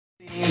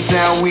things.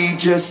 Now we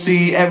just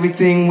see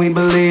everything we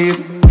believe.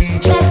 We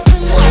just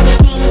see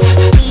everything.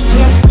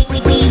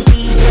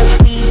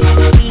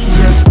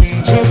 We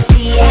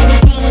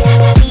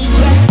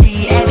just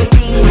see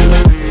everything we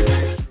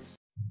believe.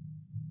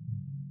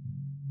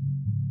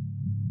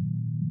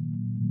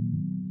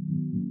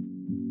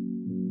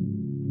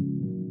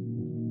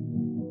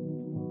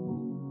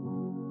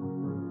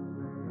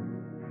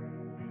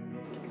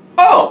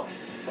 Oh!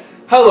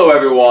 Hello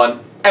everyone,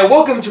 and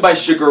welcome to my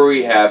sugar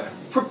rehab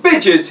for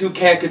bitches who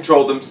can't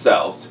control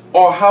themselves.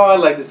 Or how I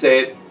like to say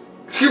it,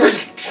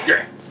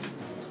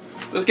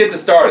 let's get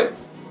this started.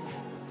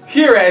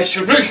 Here at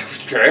Sugar,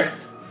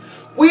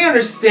 we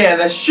understand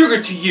that sugar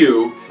to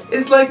you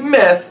is like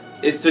meth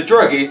is to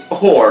druggies,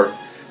 or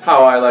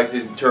how I like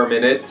to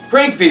determine it,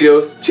 prank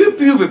videos to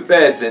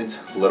pubescent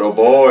little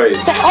boys.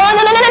 Oh,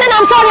 no,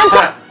 I'm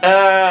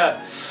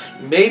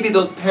sorry. Maybe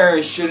those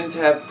parents shouldn't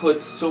have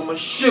put so much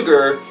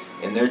sugar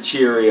in their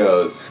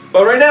Cheerios.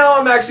 But right now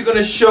I'm actually going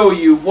to show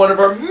you one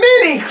of our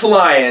many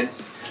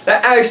clients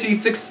that actually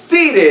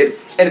succeeded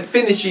in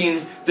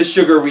finishing the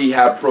sugar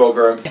rehab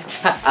program.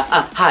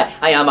 Hi,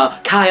 I am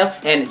Kyle,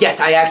 and yes,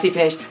 I actually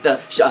finished the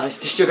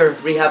sugar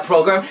rehab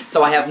program,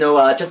 so I have no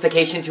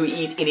justification to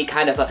eat any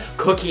kind of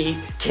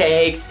cookies,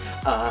 cakes,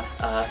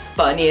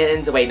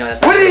 Funyuns. Wait, no,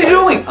 that's not. What are you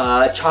doing?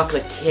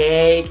 Chocolate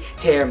cake,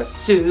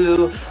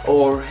 tiramisu,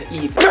 or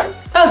even.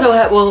 Also,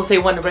 we'll say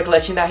one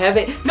recollection that I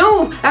have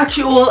no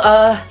actual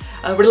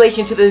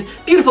relation to the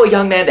beautiful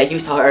young man that you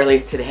saw earlier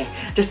today.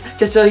 Just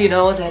so you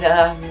know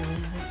that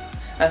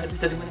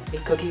doesn't want to be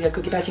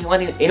cookie patching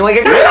one anyway.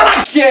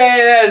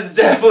 Okay, that's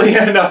definitely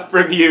enough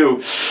from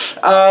you.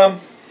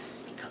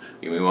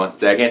 Give me 1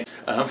 second.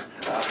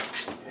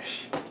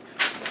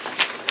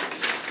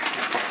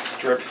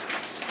 Strip.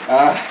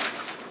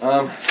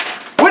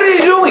 What are you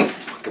doing?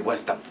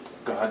 What's the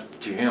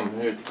goddamn?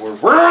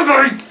 Where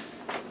are they?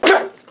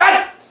 God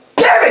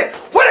damn it!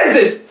 What is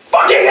this?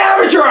 Fucking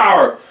amateur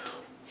hour!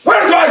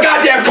 Where's my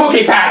goddamn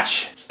cookie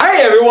patch?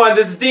 Hey everyone,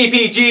 this is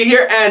DPG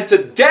here, and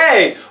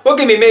today we're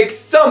gonna be making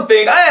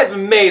something I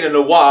haven't made in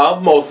a while,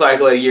 most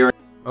likely a year.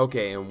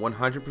 Okay, and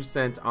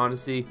 100%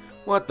 honesty,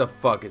 what the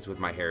fuck is with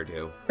my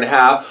hairdo? And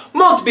half,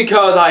 mostly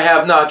because I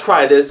have not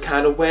tried this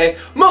kind of way,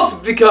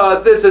 mostly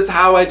because this is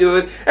how I do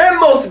it, and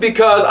mostly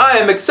because I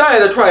am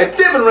excited to try a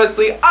different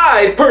recipe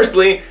I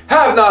personally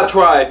have not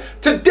tried.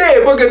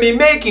 Today we're gonna be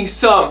making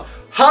some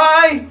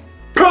high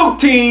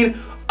protein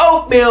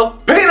oatmeal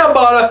peanut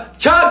butter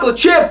chocolate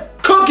chip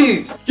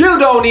cookies. You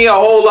don't need a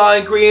whole lot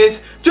of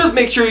ingredients. Just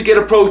make sure you get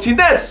a protein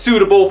that's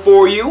suitable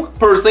for you.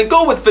 Personally,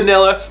 go with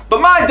vanilla, but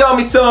my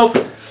dummy self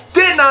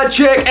did not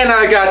check and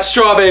I got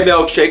strawberry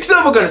milkshake,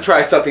 so we're gonna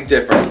try something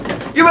different.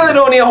 You really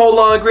don't need a whole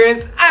lot of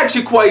ingredients. It's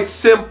actually quite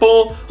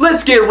simple.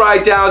 Let's get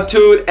right down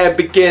to it and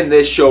begin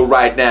this show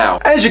right now.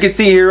 As you can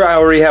see here, I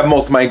already have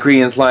most of my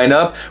ingredients lined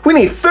up. We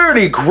need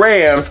 30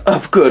 grams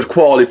of good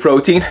quality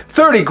protein,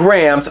 30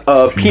 grams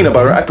of peanut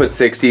butter. I put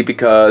 60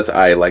 because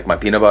I like my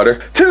peanut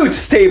butter. 2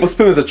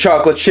 tablespoons of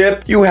chocolate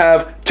chip. You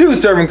have 2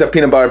 servings of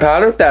peanut butter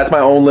powder. That's my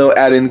own little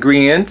added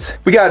ingredient.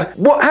 We got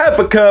half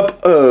a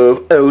cup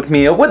of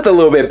oatmeal with a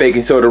little bit of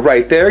baking soda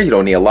right there. You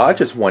don't need a lot,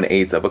 just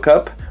 1/8 of a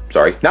cup.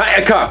 Sorry, not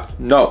a cup,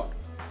 no,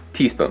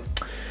 teaspoon.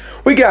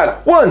 We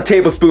got 1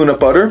 tablespoon of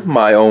butter,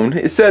 my own.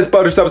 It says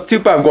butter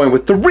substitute, but I'm going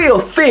with the real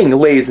thing,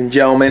 ladies and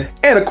gentlemen.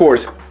 And of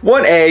course,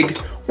 1 egg,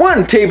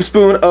 1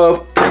 tablespoon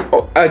of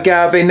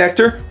agave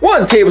nectar,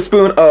 1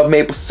 tablespoon of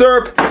maple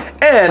syrup,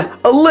 and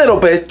a little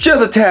bit,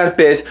 just a tad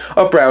bit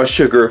of brown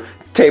sugar,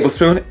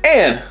 tablespoon,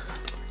 and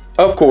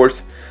of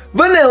course,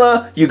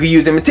 vanilla. You could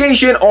use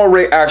imitation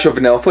or actual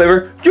vanilla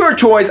flavor. Your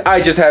choice. I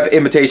just have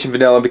imitation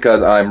vanilla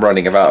because I'm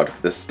running out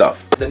of this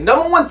stuff. The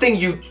number one thing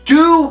you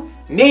do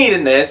need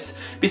in this,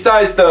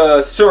 besides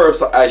the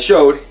syrups I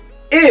showed,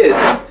 is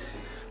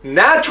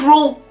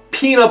natural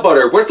peanut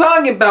butter. We're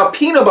talking about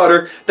peanut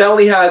butter that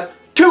only has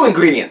 2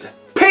 ingredients: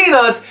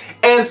 peanuts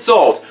and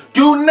salt.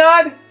 Do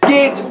not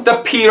get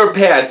the Peter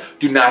Pan.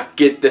 Do not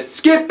get the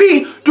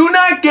Skippy. Do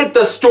not get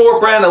the store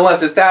brand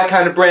unless it's that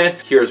kind of brand.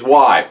 Here's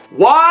why.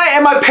 Why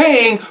am I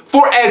paying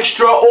for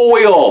extra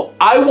oil?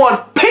 I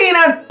want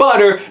peanut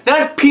butter,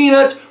 not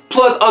peanut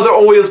plus other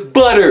oils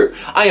butter.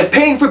 I am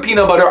paying for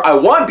peanut butter. I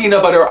want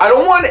peanut butter. I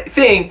don't want a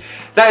thing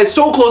that is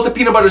so close to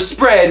peanut butter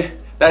spread.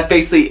 That's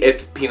basically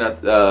if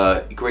peanut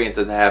ingredients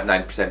doesn't have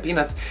 9%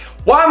 peanuts.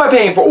 Why am I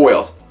paying for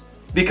oils?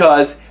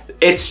 Because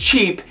it's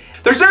cheap.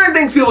 There's certain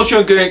things people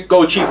shouldn't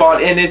go cheap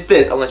on, and it's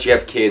this, unless you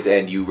have kids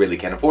and you really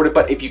can't afford it.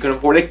 But if you can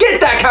afford it,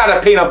 get that kind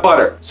of peanut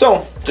butter.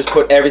 So just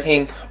put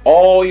everything,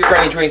 all your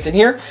ingredients in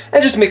here,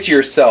 and just mix it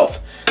yourself.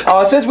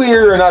 Since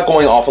we're not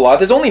going off a lot,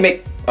 this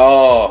only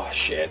oh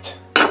shit.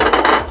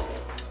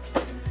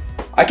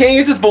 I can't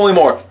use this bowl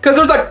anymore because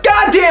there's a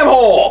goddamn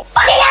hole.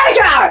 Fucking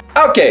amateur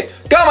hour. Okay,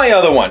 got my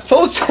other one. So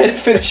let's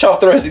finish off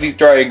the rest of these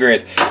dry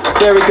ingredients.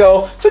 There we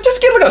go. So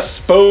just get like a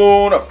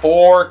spoon, a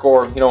fork,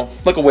 or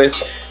like a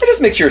whisk, and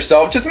just mix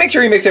yourself. Just make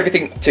sure you mix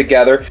everything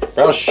together.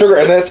 Brown sugar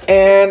in this,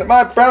 and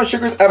my brown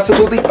sugar is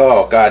absolutely,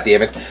 oh god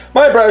damn it.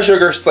 My brown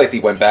sugar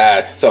slightly went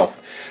bad. So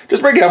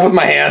Just break it up with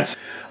my hands.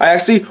 I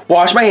actually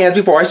wash my hands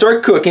before I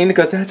start cooking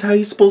because that's how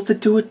you're supposed to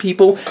do it,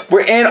 people.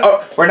 We may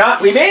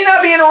not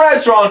be in a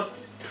restaurant,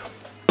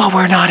 but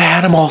we're not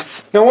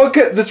animals. Now what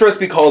this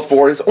recipe calls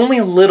for is only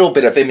a little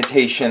bit of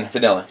imitation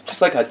vanilla.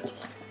 Just like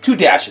 2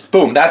 dashes.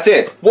 Boom, that's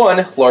it.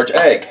 1 large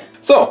egg.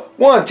 So,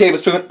 1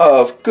 tablespoon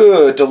of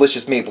good,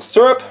 delicious maple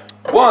syrup.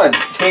 1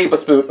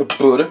 tablespoon of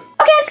butter.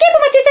 Okay, I'm skipping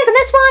my 2 cents on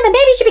this one, and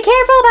maybe you should be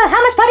careful about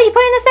how much butter you put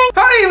in this thing.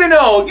 How do you even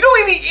know? You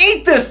don't even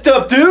eat this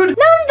stuff, dude.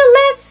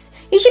 Nonetheless,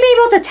 you should be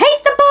able to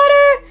taste the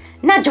butter,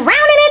 not drown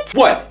in it.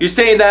 What? You're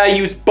saying that I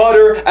use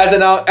butter as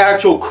an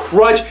actual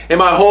crutch in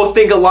my whole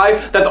stinking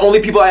life? That the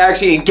only people I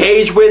actually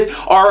engage with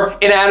are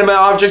inanimate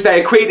objects that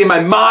I create in my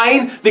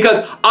mind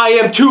because I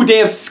am too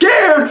damn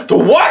scared to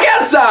walk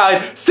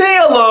outside, say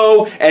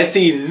hello, and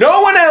see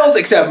no one else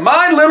except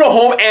my little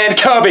home and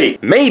cubby.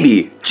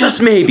 Maybe,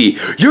 just maybe,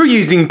 you're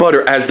using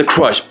butter as the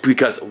crutch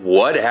because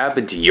what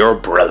happened to your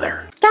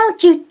brother?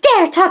 Don't you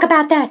dare talk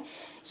about that.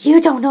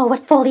 You don't know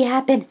what fully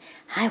happened.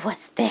 I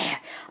was there.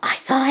 I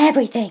saw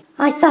everything.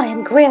 I saw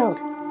him grilled,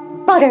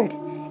 buttered,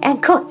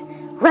 and cooked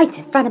right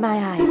in front of my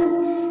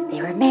eyes. They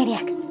were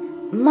maniacs,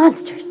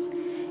 monsters,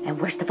 and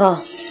worst of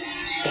all,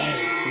 they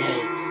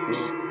made me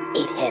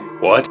eat him.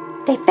 What?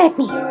 They fed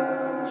me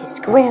his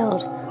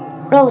grilled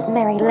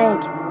rosemary leg,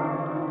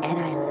 and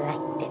I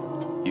liked it.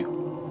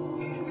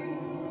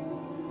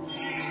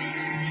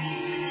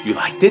 You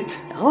liked it?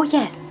 Oh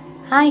yes,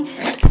 No,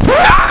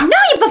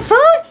 you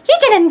buffoon! He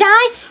didn't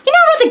die! He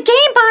now runs a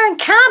game bar in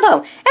Cabo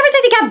ever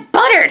since he got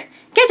buttered!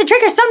 Guess it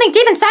triggers something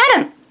deep inside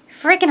him!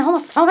 Freaking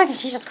homophobic,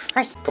 Jesus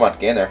Christ. Come on,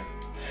 get in there.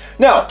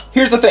 Now,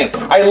 here's the thing.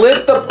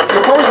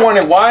 You're probably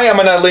wondering why am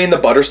I not letting the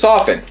butter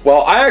soften?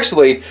 Well, I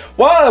actually,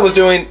 while I was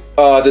doing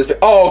this,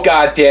 oh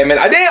god damn it,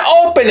 I didn't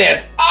open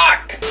it!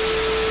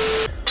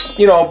 Fuck!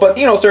 You know, but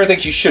certain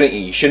things you shouldn't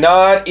eat. You should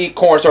not eat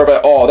corn syrup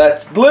at all.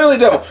 That's literally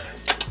the devil.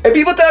 And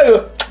people tell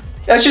you,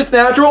 that shit's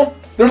natural,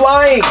 they're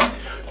lying.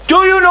 Do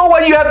you know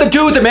what you have to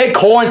do to make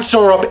corn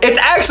syrup? It's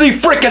actually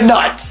freaking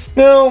nuts.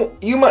 No,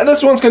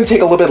 this one's gonna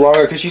take a little bit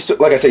longer because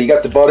like I said, you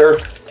got the butter.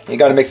 You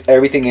gotta mix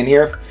everything in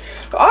here.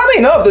 Oddly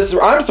enough,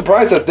 I'm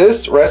surprised that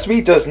this recipe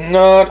does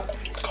not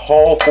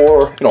call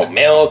for,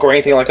 milk or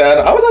anything like that.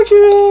 I was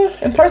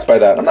actually impressed by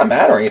that. I'm not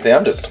mad or anything.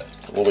 I'm just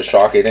a little bit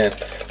shocked it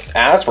didn't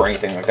ask for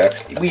anything like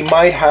that. We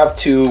might have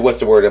to, what's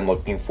the word I'm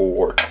looking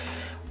for?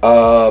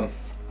 Add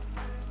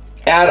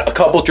a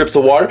couple drips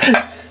of water, but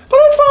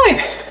that's fine.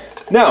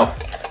 Now,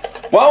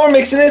 while we're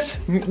mixing this,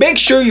 make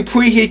sure you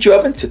preheat your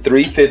oven to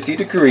 350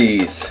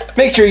 degrees.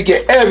 Make sure you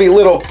get every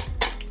little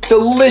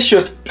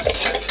delicious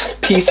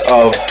piece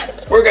of,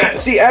 we're gonna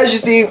see, as you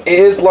see, it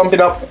is lumping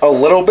up a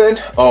little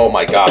bit. Oh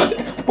my god.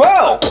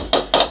 Well,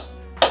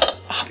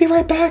 I'll be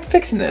right back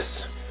fixing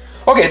this.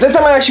 Okay, this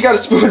time I actually got a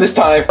spoon this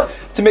time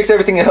to mix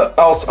everything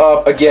else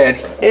up again.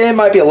 It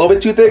might be a little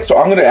bit too thick, so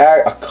I'm gonna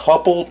add a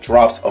couple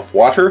drops of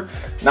water.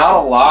 Not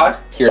a lot.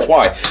 Here's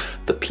why.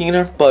 The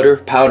peanut butter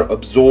powder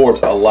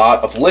absorbs a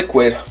lot of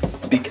liquid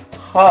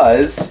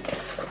because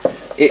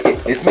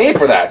it's made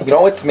for that.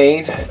 It's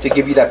made to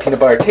give you that peanut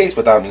butter taste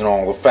without,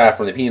 all the fat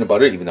from the peanut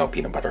butter, even though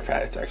peanut butter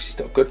fat is actually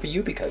still good for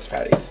you because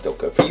fat is still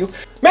good for you.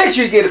 Make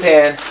sure you get a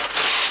pan.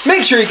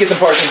 Make sure you get some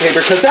parchment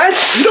paper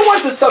because you don't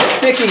want this stuff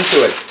sticking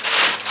to it.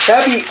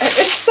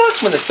 It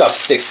sucks when the stuff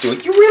sticks to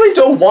it. You really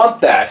don't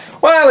want that.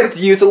 Well, I like to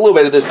use a little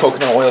bit of this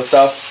coconut oil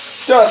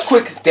stuff. Just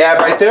quick dab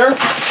right there.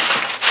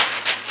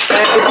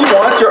 And if you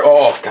want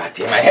oh god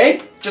damn, I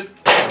hate just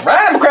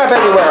random crap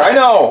everywhere. I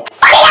know.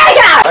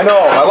 I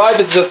know, my life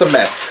is just a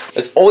mess.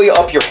 Let's oil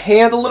up your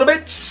hand a little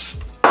bit.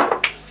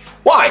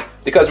 Why?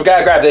 Because we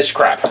gotta grab this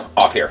crap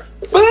off here.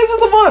 But this is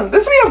the fun.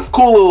 This would be a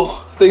cool little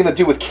thing to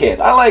do with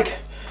kids. I like,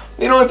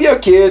 if you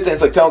have kids and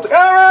it's like telling us,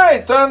 all right,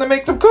 it's time to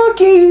make some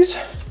cookies.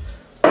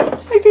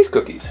 Make these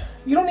cookies.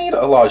 You don't need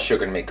a lot of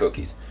sugar to make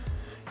cookies.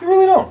 You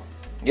really don't.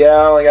 Yeah,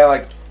 I only got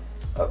like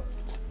a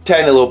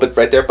tiny little bit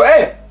right there. But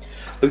hey,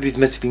 look at these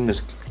messy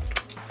fingers.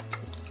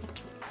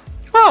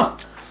 Oh,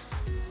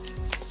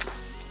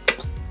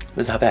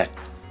 this is not bad.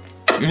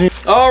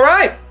 All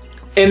right,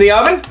 in the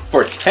oven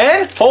for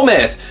 10 whole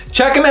minutes.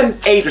 Check them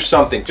at 8 or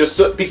something. Just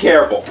be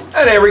careful.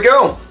 And there we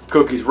go.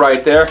 Cookies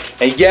right there.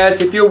 And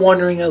yes, if you're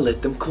wondering, I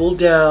let them cool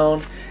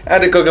down. I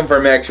had to cook them for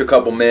an extra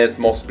couple minutes,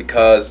 mostly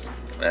because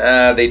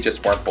they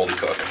just weren't fully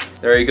cooked.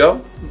 There you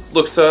go.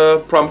 Looks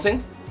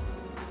promising.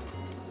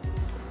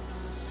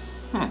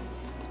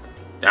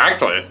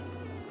 Actually,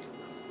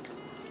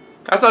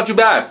 that's not too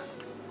bad.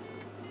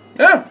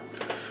 Yeah,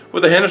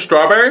 with a hint of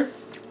strawberry.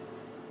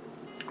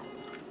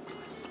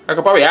 I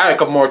could probably add a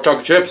couple more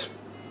chocolate chips,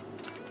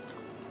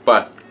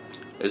 but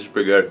this is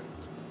pretty good.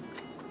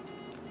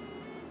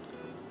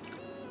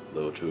 A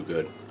little too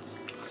good.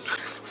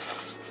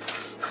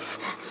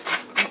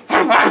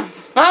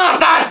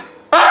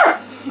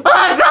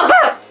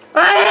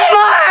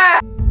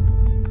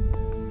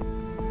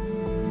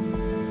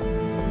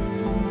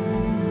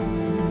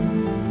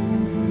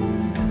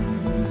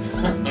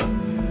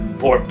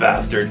 Poor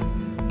bastard.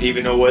 Didn't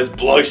even know what his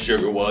blood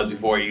sugar was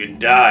before he even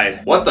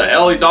died. What the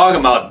hell are you talking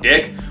about,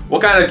 Dick?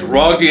 What kind of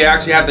drug do you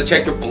actually have to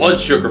check your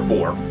blood sugar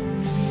for?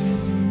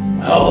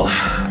 Well,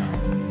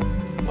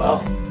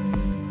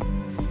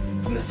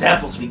 from the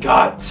samples we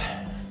got,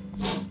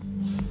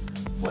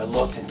 what it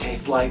looks and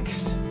tastes like,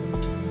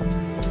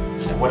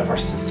 and one of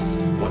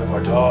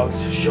our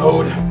dogs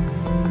showed,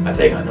 I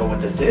think I know what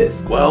this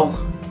is. Well,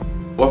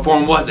 what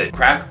form was it?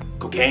 Crack?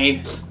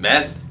 Cocaine?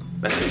 Meth?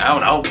 I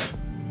don't know.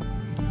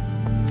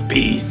 It's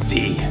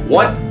BC.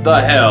 What the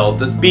hell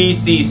does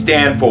BC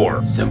stand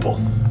for?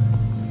 Simple.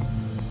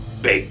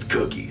 Baked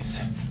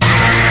cookies.